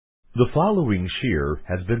The following shir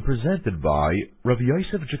has been presented by Rabbi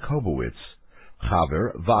Yosef Jacobowitz,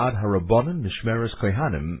 Chaver Va'ad Harabanim Mishmeres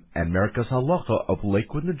Kohanim and Merkas Halacha of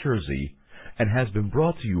Lakewood, New Jersey, and has been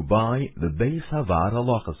brought to you by the Beis Havad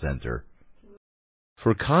Halacha Center.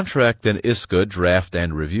 For contract and Issur draft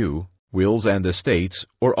and review, wills and estates,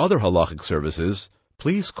 or other halachic services,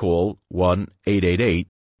 please call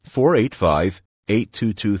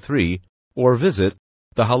 1-888-485-8223 or visit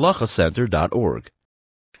thehalachacenter.org.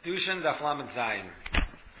 Kedushin Daf Lamed Zayin.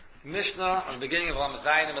 Mishnah on the beginning of Lamed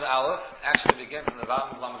Zayin and Aleph actually begins from the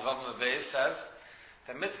bottom of Lamed Vav and Beis, says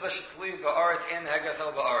the mitzvah shekli ba'aretz in hegas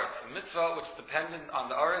el ba'aretz. A mitzvah which is dependent on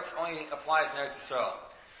the aretz only applies in Eretz Yisrael.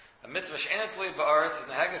 A mitzvah she'enetli ba'aretz is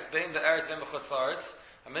the hegas bein the eretz in b'chutz la'aretz.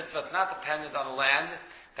 A mitzvah that's not dependent on the land,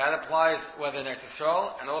 that applies whether in Eretz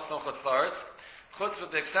Yisrael and also in chutz la'aretz. Chutz, with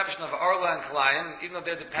the exception of Arla and Kalayim, even though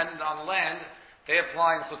they're dependent on the land, they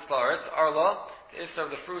apply in chutz la'aretz. Arla, the Issur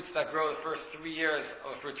of the fruits that grow the first 3 years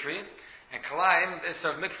of a fruit tree, and Kalayim, the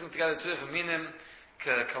Issur of mixing together two different minim,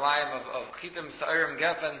 Kalayim of Chitim, Sa'irim,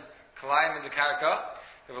 Geffen, Kalayim in the Karka.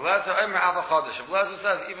 If Elazar Omer Ava Chodosh, if Elazar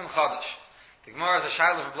says even Chodosh, the Gemara is a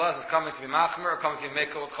Shiloh if Elazar is coming to be Machmer or coming to be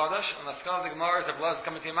Mekel with Chodosh, and the Skala of the Gemara is if Elazar is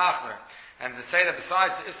coming to be Machmer. And to say that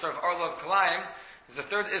besides the Issur of Arla of Kalayim, there's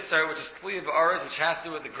a third Issur which is Kli of Aretz, which has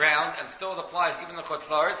to do with the ground, and still it applies even the Chutz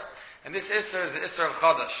La'aretz, and this Issur is the Issur of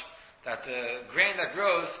Chodosh. That the grain that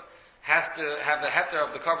grows has to have the heter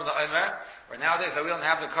of the carbon ha'omer, or nowadays that we don't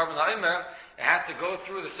have the carbon ha'omer, it has to go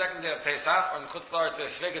through the second day of Pesach, or in the Chutz La'aretz, the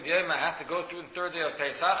Shveged Yoma, it has to go through the third day of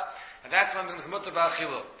Pesach, and that's when it becomes mutar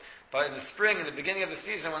ba'achilu. But in the spring, in the beginning of the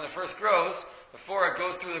season, when it first grows, before it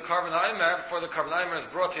goes through the carbon ha'omer, before the carbon ha'omer is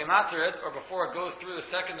brought to Yimatarit, or before it goes through the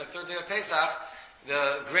second or third day of Pesach,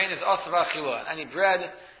 the grain is asur ba'achilu. Any bread,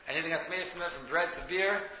 anything that's made from it, from bread to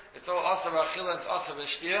beer, it's all asur ba'achila, it's asur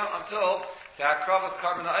b'shtia, until the akravas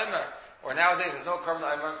carbon ha'omer, or nowadays there's no carbon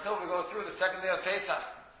ha'omer, until we go through the second day of Pesach,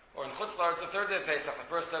 or in Chutz La'aretz the third day of Pesach, the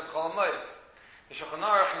first day of Chol HaMoed. The Shulchan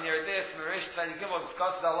Aruch in Yeridei Smeresh Tzadi Gimel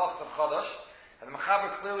discusses the halachas of Chodosh, and the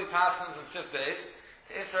Mechaber clearly passes in Sif Beis,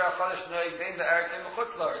 the Issur of Chodosh noig bein the eretz in the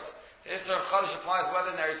Chutz La'aretz. The Issur of Chodosh applies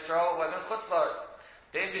whether in Eretz Yisrael, whether in Chutz La'aretz.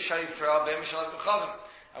 Bein b'Shal Yisrael, bein b'Shal B'chavim.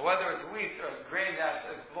 And whether it's wheat or grain that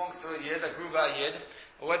belongs to a yid, that grew by a yid,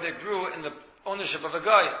 or whether it grew in the ownership of a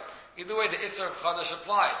guy. Either way, the Issur of Chodosh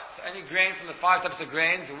applies. So any grain from the 5 types of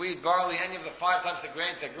grains, wheat, barley, any of the 5 types of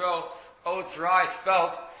grains that grow, oats, rye,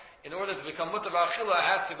 spelt, in order to become mutar ba'achila, it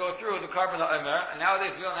has to go through the carbon ha'omer. And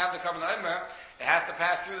nowadays we don't have the carbon ha'omer, it has to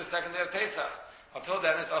pass through the second day of Pesach. Until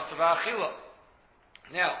then, it's asur ba'achila.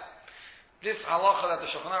 Now, this halacha that the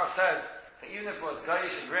Shulchan Aruch says, that even if it was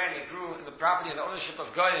Gayish and grain, it grew in the property and the ownership of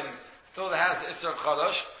Goyim, still it has the Issur of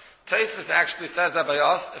Chodosh. Tosfos actually says that by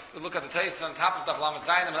us. If we look at the Tosfos on top of the Lamed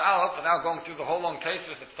Zayin and Aleph, without going through the whole long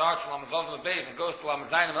Tosfos, it starts from Lamed Vav and Beis and goes to Lamed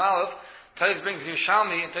Zayin and Aleph. Tosfos brings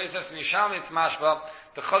Yishalmi, and Tosfos says in Yishalmi it's mashba,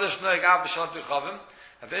 the Chodosh noig av b'shalat b'chavim,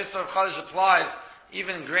 and the Issur of Chodosh applies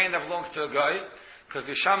even in grain that belongs to a Goy, because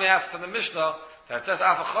Yishalmi asks in the Mishnah, that it says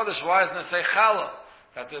af Chodosh, why doesn't it say Chala?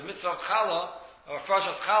 That the mitzvah of Chala, or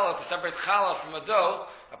Frashas Challah, to separate Challah from a dough,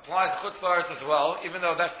 applies to Chutz La'aretz as well, even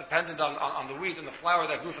though that's dependent on the wheat and the flour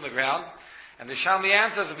that grew from the ground. And the Shalmi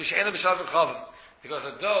answers, because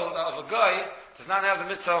a dough of a guy does not have the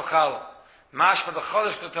mitzvah of Challah. Mash for the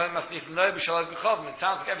Chodosh to tell him must be no b'shalot b'chavim. It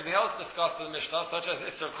sounds like everything else discussed in the Mishnah, such as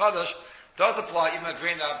Issur of Chodosh, does apply even a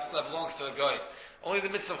grain that belongs to a guy. Only the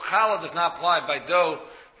mitzvah of Challah does not apply by dough,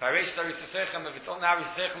 by Reish Tarisasechem, if it's only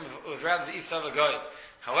Arisasechem, if it was rather the Issur of a guy.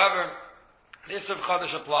 However, the Issur of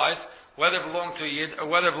Chodosh applies, whether it belongs to a Yid or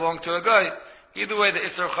whether it belongs to a guy. Either way, the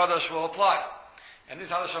Issur of Chodosh will apply. And this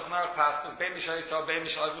is how the Shulchan Aruch passes, Bein b'Shal Yisrael, bein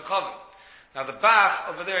b'Shal B'chavim. Now the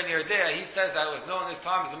Bach over there near there, he says that it was known in his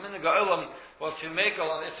times, the Minhag Ha'olam was to make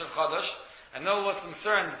on the Issur of Chodosh, and no one was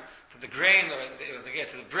concerned for the grain, or it was to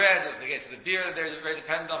get to the bread, it was to get to the beer that they're very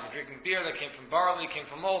dependent on for drinking beer that came from barley, came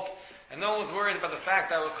from malt, and no one was worried about the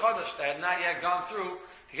fact that it was Chodosh, that had not yet gone through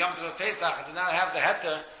to come to the Pesach, and did not have the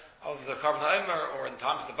heter of the carbon ha'omer, or in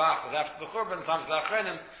times the Bach was after the Churban, in times the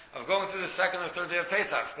Achrenim, of going through the second or third day of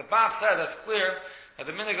Pesach. So the Bach said that's clear that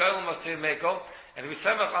the Minhag Ha'olam was to Mekel, and we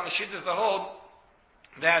semach on the Shittas the hold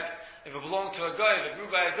that if it belonged to a guy, if it grew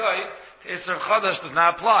by a guy, the Issur of Chodosh does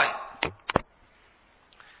not apply.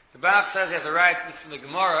 The Bach says he has a right, this is from the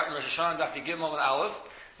Gemara in Rosh Hashanah Daf Gimel and Aleph.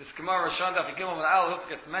 This Gemara Rosh Hashanah Daf Gimel and Aleph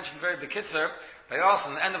gets mentioned very bekitzer. They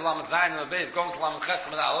also, in the end of Lamed Zayin and Beis, going to Lamed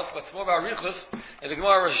Chesed and Aleph, but it's more about Richus, in the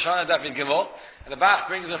Gemara Rosh Hashanah Daf Gimel, and the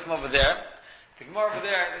Bach brings it from over there. The Gemara over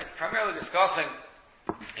there is primarily discussing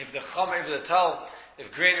if the Chum, if the Tal,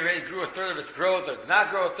 if grain already grew a third of its growth, or did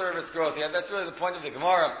not grow a third of its growth. Yeah, that's really the point of the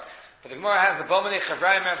Gemara. But the Gemara has the Bomani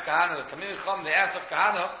Chavrayim of Kahana, the Tamil Chum, they asked of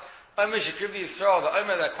Kahana, Omer Shekrivi Yisrael, the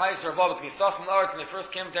Omer that Klai Yisrael Babak Nisas and Art, when they first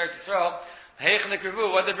came to Eretz Yisrael, Heichen Ekrivu,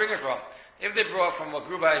 what did they bring it from? If they brought from what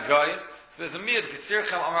grew by a guy, so there's a miyad,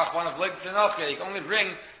 K'tzirchem Amrachman of Leg Tzinochke, you can only bring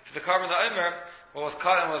to the carbon of the Omer what was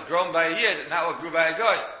cut and was grown by a yid, and not what grew by a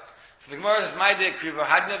guy. So the Gemara says, my day Kriva,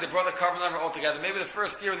 how do you know they brought the carbon of the Omer all together? Maybe the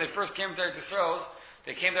first year when they first came to Eretz Yisrael,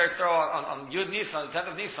 they came there on Yud Nisan, the 10th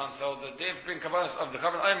of Nisan, so the day of bringing carbon of the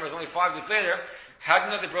carbon Omer was only 5 days later. How do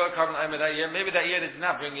you know they brought a carbon Omer that year? Maybe that year they did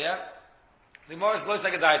not bring yet. The Gemara is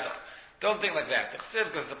like a daita. Don't think like that.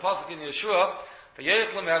 Because the pasuk in Yeshua, the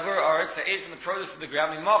Yeichlim Havur Aretz, they ate from the produce of the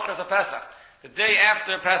ground, Mimachas of Pesach, the day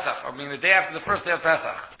after Pesach, or meaning the day after the first day of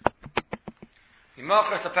Pesach.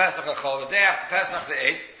 Mimachas of Pesach Achol, the day after Pesach they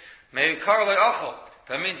ate. Maybe Karloi Achol.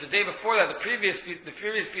 That means the day before that, the previous few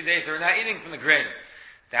days, they were not eating from the grain.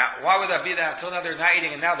 Now, why would that be that until now they're not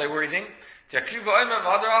eating and now they were eating? They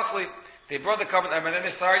brought the carbon Omer and then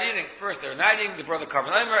they started eating. First they were not eating, they brought the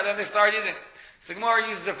carbon Omer and then they started eating. So the Gemara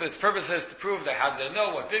uses it for its purposes to prove that how do they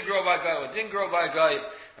know what did grow by a guy, what didn't grow by a guy.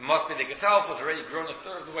 It must be they could tell if it was already grown a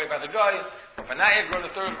third of the way by the guy, or if not yet grown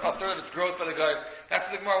a third of its growth by the guy. That's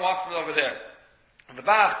what the Gemara wants from over there. And the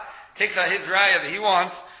Bach takes out his raya that he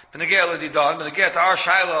wants, Benegea L'Didon, Benegea to our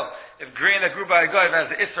Shiloh, if grain that grew by a guy has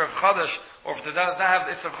the Issur of Chodosh, or if it does not have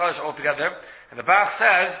the Issur of Chodosh altogether. And the Bach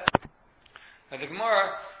says that the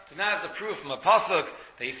Gemara did not have the proof from a pasuk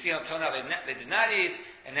that you see until now they did not eat,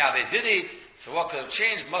 and now they did eat. So what could have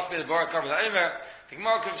changed? Must be the Barak Carbon Omer. The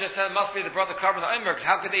Gemara could have just said it must be the brought the Carbon Omer, because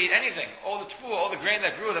how could they eat anything? All the tfu, all the grain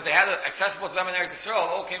that grew that they had accessible to them in Eretz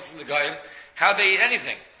Yisrael, all came from the Goyim. How did they eat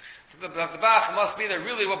anything? So the Bach must be that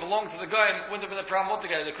really what belonged to the Goyim wouldn't have been a problem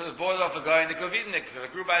altogether. They could have bought it off a guy and they could have eaten it, because if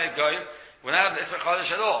it grew by a Goyim, it would not have the Issur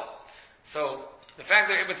Chodesh at all. So the fact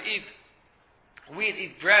that they're able to eat wheat,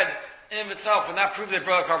 eat bread, in itself would not prove they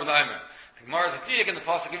brought a Carbon Omer. The Gemara is a diak in the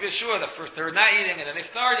pasuk of Yeshua that first they were not eating and then they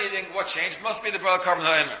started eating. What changed? Must be the brought carbon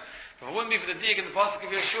Omer. If it wouldn't be for the diak in the pasuk of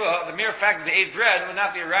Yeshua, the mere fact that they ate bread would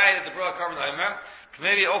not be a riot that the brought carbon Omer, because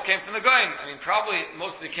maybe it all came from the Goyim. I mean, probably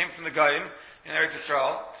most of it came from the Goyim in Eretz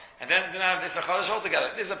Yisrael, and then didn't have this Chodesh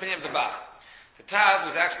altogether. This is the opinion of the Bach. The Taz,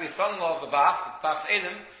 who's actually son-in-law of the Bach, the Bach's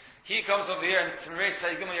Edom, he comes over here and from Reish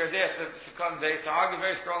Sayyigim Yerdeh to argue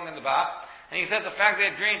very strongly in the Bach, and he says the fact that they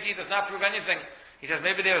had grain to eat does not prove anything. He says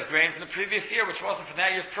maybe there was grain from the previous year, which wasn't from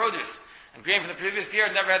that year's produce. And grain from the previous year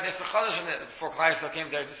never had this Chodesh in it. Before Klai Yisrael came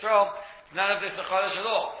to Eretz Yisrael, it's not of this Chodesh at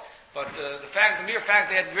all. But the mere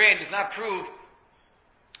fact they had grain does not prove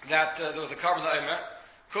that there was a carbon Omer.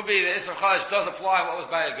 Could be the Issur Chodesh does apply what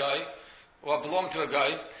was by a guy, what belonged to a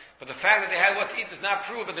guy. But the fact that they had what to eat does not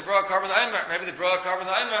prove that they brought a carbon Omer. Maybe they brought a carbon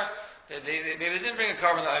Omer. Maybe they didn't bring a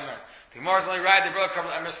carbon Omer. The Gemara is only right, they brought a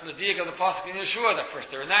carbon Omer from the diak of the pasuk in Yeshua, that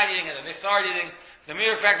first they were not eating and then they started eating. The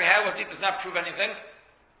mere fact they had what to eat does not prove anything,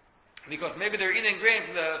 because maybe they were eating grain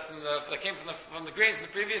that came from the grain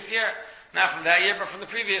from the previous year, not from that year, but from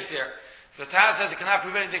the previous year. So the Taz says it cannot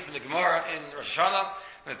prove anything from the Gemara in Rosh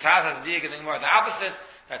Hashanah, and the Taz has a diak in the Gemara the opposite,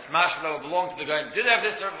 that's mashma that would belong to the guy who did have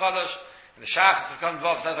this Issur Chodesh, and the Shach, the Sekon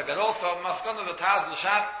Vav, says like that also. Maskon of the Taz and the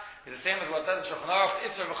Shach is the same as what it says in Shulchan Aruch,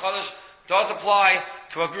 Issur Chodesh does apply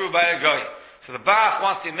to what grew by a guy. So the Bach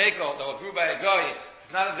wants to make that what grew by a guy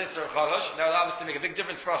is not a Issur Chodesh. That would obviously make a big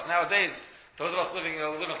difference for us nowadays. Those of us live in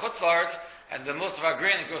Chutz La'aretz, and most of our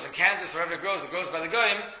grain, it grows in Kansas, wherever it grows by the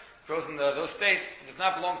Goyim, it grows in those states. It does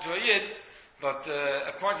not belong to a Yid, but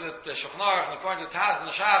according to the Shulchan Aruch and according to the Taz and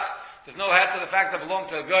the Shach, there's no head to the fact that it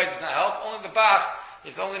belonged to a guy does not help. Only the Bach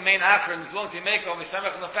is the only main acher, and it's belonged to Yemeko, and we stem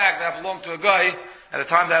from the fact that it belonged to a guy at the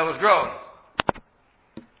time that it was grown.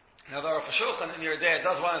 Now the Aruch HaShulchan in your day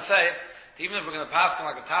does want to say, even if we're going to pass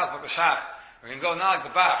like the Taz, like the Shach, we're going to go now like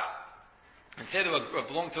the Bach, and say that it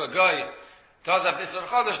belonged to a guy, does have Issur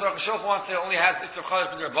Chodesh, the Aruch HaShulchan wants to say it only has Issur Chodesh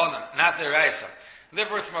with the Rabbanan, not the Reisa.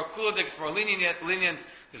 Therefore it's more kulidik, it's more lenient,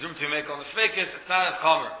 there's room to make on the Sveikis, it's not as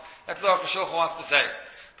chomer. That's what the Aruch HaShulchan wants to say.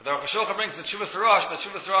 But the Aruch HaShulchan brings the Tshuvas Rosh,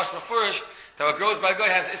 Mefurish, that what grows by a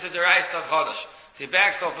guy has Issur Deraisa of Chodesh. So he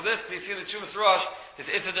backs off of this, we see the Tshuvas Rosh is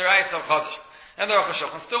Issur Deraisa of Chodesh. And the Aruch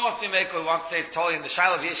HaShulchan still wants to make what he wants to say it's totally in the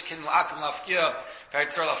Shiloh of Yesh Kin La'akim La'afkia,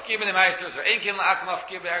 Eretz Yisrael La'afkia B'nei Meisters, or Ein Kin La'akim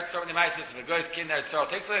La'afkia Eretz Yisrael B'nei Meisters, if a guy's kin Eretz Yisrael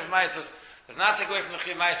takes away from Meisters, does not take away from the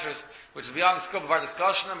Chiv Meisters, which is beyond the scope of our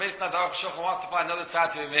discussion, and based on that, the Aruch HaShulchan wants to find another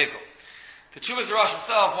tzad to be mekel. The Tshuvas Rosh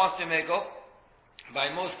himself wants to be mekel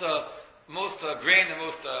by most grain and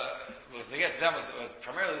most they get to them was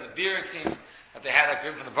primarily the beer, it seems, that they had, like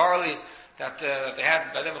grain from the barley, that they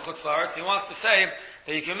had by them in Chutz La'aretz. He wants to say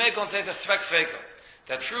that you can make on say the Svek Sveika.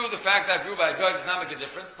 That true, the fact that it grew by a guy does not make a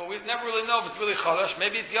difference, but we never really know if it's really Chodesh.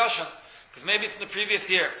 Maybe it's Yashan, because maybe it's in the previous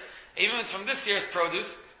year. Even if it's from this year's produce,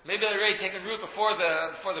 maybe they're already taken root before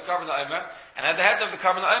the Karban Omer, and had the head of the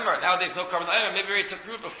Karban Omer. Nowadays, no Karban Omer. Maybe already took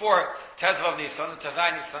root before Tezvav Nisan, Tezai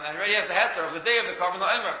Nisan, and already has the head of the day of the Karban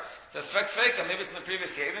Omer. The Svek Sveka, maybe it's in the previous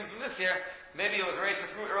year. Even from this year, maybe it was already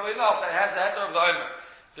took root early enough that it has the head of the Omer.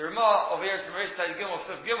 The Ramah over here, it's Marish Tay Gimel,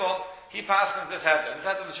 Sif Gimel, he passes this head. This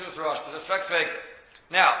head of the Shuvas Rosh, the Svek Sveka.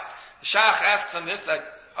 Now, the Shach asks on this that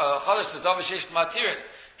Chodosh the Davish Yesh Matirin.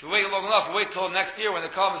 If you wait long enough, wait till next year when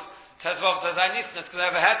it comes Tezvav Tezai Nisan, it's going to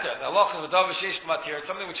have a heter. The Allah is the Davish Yesh Matirin.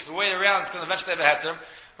 Something which if you wait around, it's going to eventually have a heter.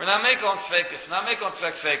 We're not making on Svekis. We're not making on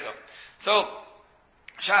Svek Sveka. So,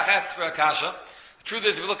 Shach asks for a kasha. The truth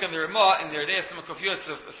is, if you look in the Ramah, in the Erdei Sim Kufiyot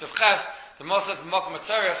Sivches, the Moshe says, Mokum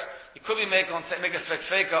Atzarech, you could be make a Svek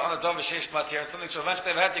Sveka on a Davish Yesh Matirin. Something which will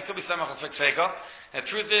eventually have a heter, you could be Samach on Svek Sveka. And the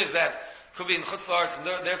truth is that could be in Chutzlar, in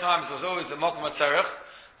their times it was always a Mokum Atzarech.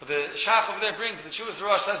 But the Shach over there brings, the Chuvas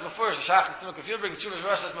Rosh says before, the Shach in Sim Kufiyot brings, the Chuvas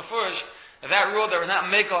Rosh says before, that rule that we're not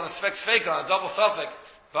make on a Svek Sveka, on a double suffix,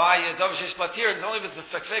 by Davish Yesh Matirin, only if it's a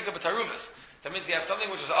Svek Sveka but Taruvis. That means you have something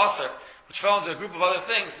which is Aser, which fell into a group of other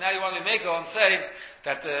things. Now you want to make and say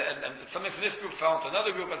that and something from this group fell into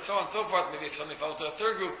another group, and so on and so forth. Maybe if something fell into a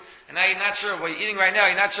third group, and now you're not sure what you're eating right now.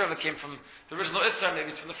 You're not sure if it came from the original Issur.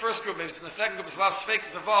 Maybe it's from the first group. Maybe it's from the second group. There's a lot of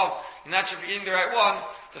Svekis involved. You're not sure if you're eating the right one.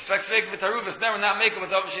 The Svek Sveka v'Taruvis never not make it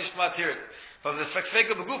with Davish Yesh Matirin. But the Svek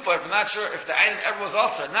Sveka b'Gufa, if we're not sure if the item ever was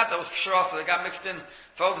Aser, not that was for sure Aser, they got mixed in,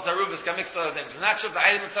 fell to Taruvis, got mixed with other things. We're not sure if the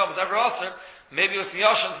item itself was ever Aser. Maybe it was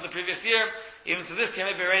Yoshan from the previous year, even to this year,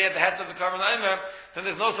 maybe already at the head of the Karban Omer, then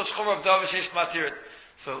there's no such chumrah of Davish Yesh Matirin.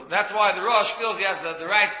 So that's why the Rosh feels he has the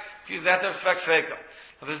right to use that of Svek Sveka.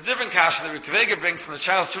 Now there's a different kasha that Rikavega brings from the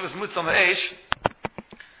child's Chuvas Mutz on the Eish.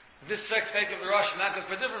 This Svek Sveka of the Rosh is not good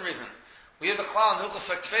for a different reason. We have the Klal in Hilchos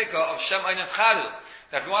Svek Sveka of Shem Einas Chadu.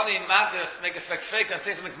 That if you want to make a Svek Sveka and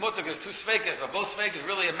say something's mutter, there's two Svekas, but both Svekas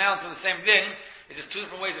really amount to the same thing. It's just two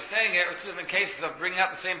different ways of saying it, or two different cases of bringing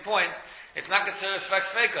out the same point. It's not considered a Svek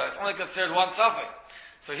Sveka. It's only considered one suffix.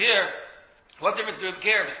 So here, what difference do we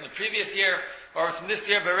care if it's in the previous year or it's in this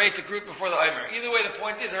year, but already to group before the Omer? Either way, the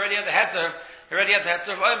point is, already had the heter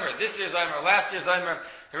of Omer. This year's Omer, last year's Omer,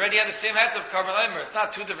 already had the same heter of Karban Omer. It's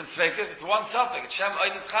not two different Svekas, it's one suffix. It's Shem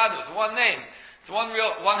Einas Chadu. It's one name. It's one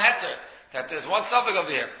heter. That there's one suffix over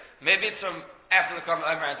here. Maybe it's from after the Karban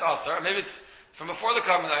Omer and it's Aser, or maybe it's from before the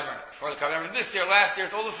Karban Omer. Before the Karban Omer. This year, last year,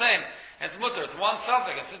 it's all the same. And it's mutter. It's one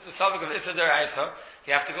suffix. And since the suffix of Issur Deraisa,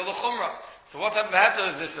 you have to go to Chumrah. So what type of heter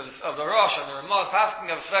is this of the Rosh and the Ramah passing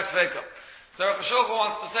of Svek Sveka? So the Rosh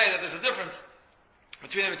wants to say that there's a difference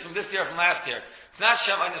between if it's from this year or from last year. It's not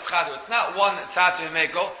Shem Einas Chadu. It's not one Tzatu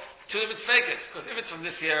Meko. It's two different Svekas. Because if it's from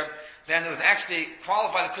this year, then it was actually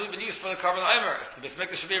qualified. It could have been used for the Karban Omer. If the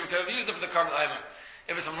Bismekah should be able to have used it for the Karban Omer.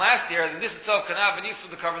 If it's from last year, then this itself cannot have been used for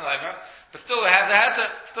the Karban Omer. But still it has a heter.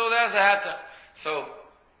 Still it has a heter. So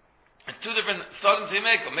it's two different Sodim to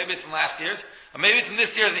make. Maybe it's from last year's, or maybe it's from this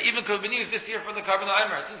year's. It even could have been used this year for the Karban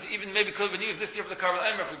Omer. Since it even maybe could have been used this year for the Karban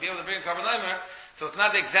Omer, if we'd be able to bring a Karban Omer, so it's not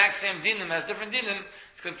the exact same dinim, it has different dinim.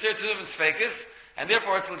 It's considered two different Svekas, and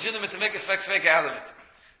therefore it's legitimate to make a Svek Sveka out of it.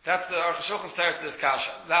 That's the Aruch HaShulchan's teretz to this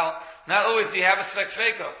kasha. Now, not always do you have a Svek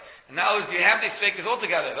Sveka, and not always do you have these Svekas all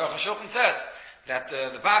together. The Aruch HaShulchan says that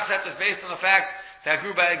the Bach set is based on the fact that it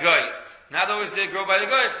grew by a goy. Not always did it grow by the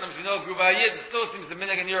goy. Sometimes we know it grew by a yid. It still seems the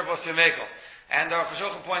minhag in Europe was to make it. And the Aruch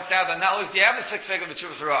HaShulchan points out that not always do you have the Svek Sveka of the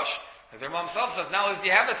Chuvas Rosh. Like their mom himself says, not always do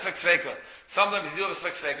you have the Svek Sveka. Sometimes you do have a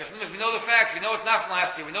Svek Sveka. Sometimes we know the facts. We know it's not from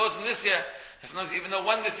last year. We know it's from this year. And sometimes even know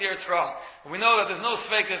when this year it's from. And we know that there's no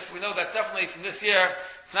Svekas. We know that definitely from this year.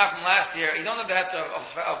 It's not from last year. You don't have the heter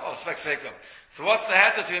of Svek Sveka. So what's the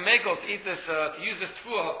heter to be makel to eat this, to use this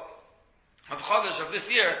tefua of Chodosh of this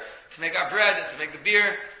year to make our bread and to make the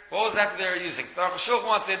beer? What was that they're using? So Aruch HaShulchan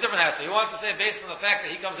wants to say a different heter. He wants to say based on the fact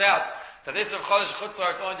that he comes out that this of Chodosh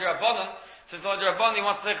Chutzlar is only Rabbanan. Since only Rabbanan, he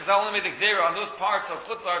wants to say because I only made the Gzeira on those parts of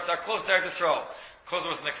Chutzlar that are close to Eretz Yisrael. Because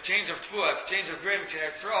there was an exchange of tefua, exchange of grain between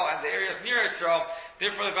Eretz Yisrael and the areas near Eretz Yisrael.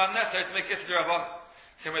 Therefore, they found necessary to make Issur Rabbanan.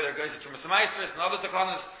 Same way they're going to Mesimaisris and other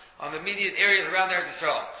takanas on the immediate areas around Eretz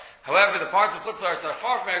Yisrael. However, the parts of Chutzlar that are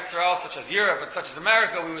far from Eretz Yisrael, such as Europe and such as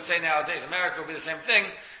America, we would say nowadays America would be the same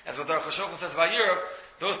thing as what the Aruch HaShulchan says about Europe.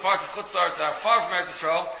 Those parts of Chutzlar that are far from Eretz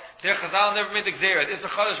Yisrael, their Chazal never made the Gzeira. The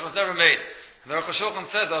Issur Chodosh was never made. And the Aruch HaShulchan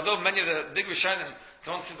says, although many of the big Rishonim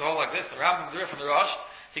don't seem to hold like this, the Rambam, the Rif, and the Rosh,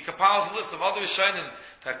 he compiles a list of other Rishonim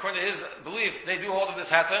that, according to his belief, they do hold of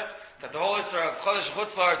this heter, that the whole Issur of Chodosh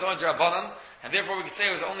Chutzlar is only Rabbanan, and therefore we could say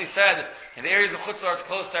it was only said in the areas of Chutzlar it's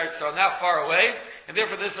close to Eretz Yisrael, not far away, and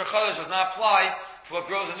therefore the Issur Chodosh does not apply to what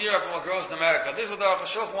grows in Europe and what grows in America. This is what the Aruch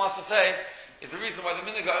HaShulchan wants to say, is the reason why the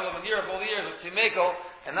minhag in Europe all the years was to mekel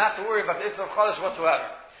and not to worry about the Issur of Chodosh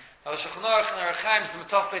whatsoever. Al Shulchan Aruch and Arachaim is the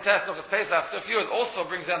Mataf Peites Nochas Pesach. So if you it also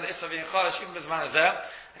brings down the Issur being Chodosh, even Bizman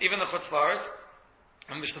Hazeh, and even the Chutz La'aretz.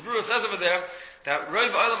 And Mishnah Berurah says over there that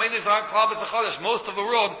Rov Ha'olam Ein Nizar Klal B'Sach Chodosh. Most of the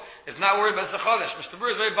world is not worried about B'Sach Chodosh. Mishnah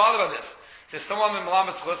Berurah is very bothered about this. He says someone in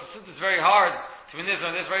Malam B'Tzchus, since it's very hard to be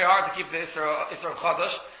Nizar, and it's very hard to keep the Issur of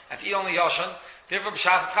Chodosh and to eat only Yashan. Therefore,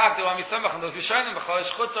 B'Shas Chag do Amisamach and those Rishonim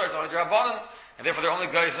B'Chodosh Chutzar, it's only Rabbanan, and therefore they're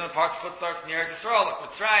only guys in the parts of Chutzar near Yisrael,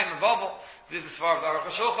 like Mitzrayim and Babel. This is far of the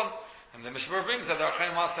Aruch HaShulchan. And the Mishnah Berurah brings that the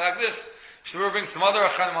Achanim wants to have this. Mishnah Berurah brings some other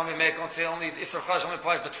Achanim on make and say only the Issur Chodosh only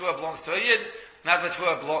applies but Tvua belongs to a Yid, not but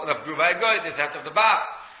Tvua that grew by a guy. There's that of the Bach.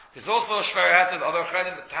 There's also a Shver hat of the other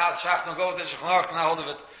Achanim that has Shach no go with it. Shulchan Aruch cannot hold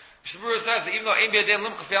of it. Mishnah Berurah says that even though Ein B'Yadei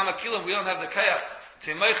Limchus Yam Akilim, we don't have the Kayach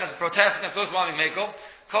to make and to protest against those who want to make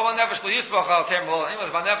Kol Van Nefesh Lo Yisbach Al Terem Lo.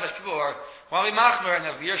 Anyways, Van Nefesh people who want to be Machmer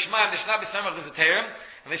and have Yer Shemaim, they should not be Semach there's a Terem.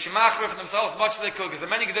 And they should machmer for themselves as much as they could, because the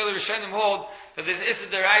many Gedolei Rishonim hold that there's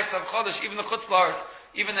Issur Deraisa of Chodosh, even the Chutz La'aretz,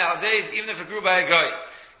 even nowadays, even if it grew by a guy.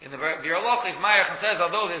 In the Bir Aloch, if Mayach says,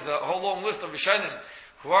 although there's a whole long list of Rishonim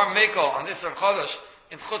who are Mekel on this of Chodosh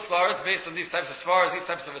in Chutz La'aretz based on these types of svaras, these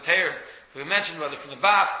types of Aterim, we mentioned whether from the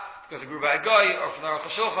Bach, because it grew by a guy, or from the Aruch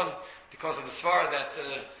HaShulchan, because of the svar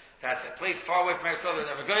that's a place far away from Eretz Yisrael, they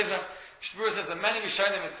never goes there. Shmuel says that many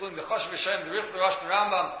Rishonim, including the Choshev Rishonim, the Rif, the Rosh, the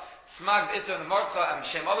Rambam, Smag, the Issur, and the Martha, and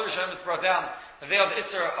Shem, other Rishonim it's brought down, and they have the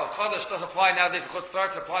Issur of Chodosh doesn't apply nowadays, the Chutz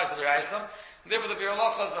La'aretz applies to the Reisam. And therefore the Bir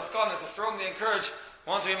Aloch says, Raskon is to strongly encourage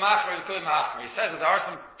one to be Machmer, he could be Machmer. He says that there are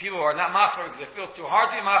some people who are not Machmer because they feel it's too hard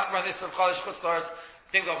to be Machmer on the Issur of Chodosh, Chutz La'aretz,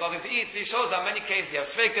 think of nothing to eat. So he shows that in many cases you have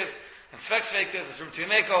Sveikas, and Svek Sveikas, there's room to be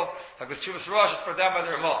Meko, like this Chuvas Rosh is brought down by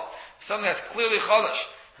the Ramah. Something that's clearly Chodosh,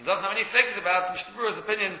 and doesn't have any Sveikas about it, Mishnah Berurah's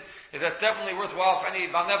opinion is that it's definitely worthwhile for any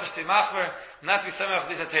Baal Nefesh to be Machmer, not to be Semach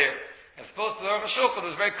this Ateir. As opposed to the Aruch HaShulchan, who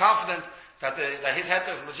was very confident that his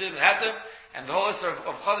heter is a legitimate heter, and the whole Issur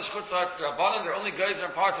of Chodosh Chutz La'aretz, they're Rabbanan, they're only geyser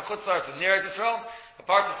in parts of Chutz La'aretz and near Eretz Yisrael. The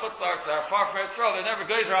parts of Chutz La'aretz that are far from Eretz Yisrael, they're never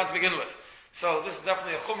geyser on to begin with. So this is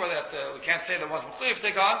definitely a chumrah that we can't say that one's mechuyev to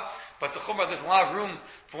take on, but it's a chumrah, there's a lot of room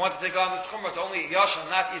for one to take on this chumrah. It's only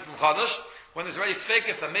Yashan, not eat from Chodosh. When there's already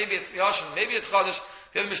Sveikas, then maybe it's Yashan, maybe it's Chodosh.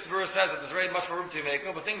 The other Mishnah Berurah says that there's already much more room to make,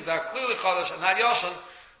 but things that are clearly Chodosh and not Yashan,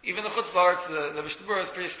 even the Chutz La'aretz, the Mishnah Berurah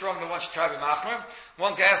is pretty strong that one should try to be Machmer.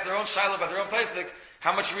 One can ask their own Shiloh about their own Pesach,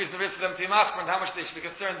 how much reason there is for them to be Machmer and how much they should be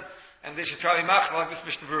concerned, and they should try to be Machmer like this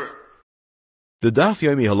Mishnah Berurah. The Daf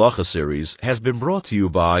Yomi Halacha series has been brought to you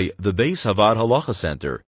by the Beis Havad Halacha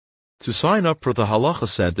Center. To sign up for the Halacha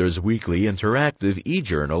Center's weekly interactive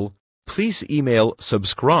e-journal, please email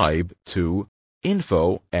subscribe to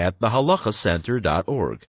info@thehalachacenter.org.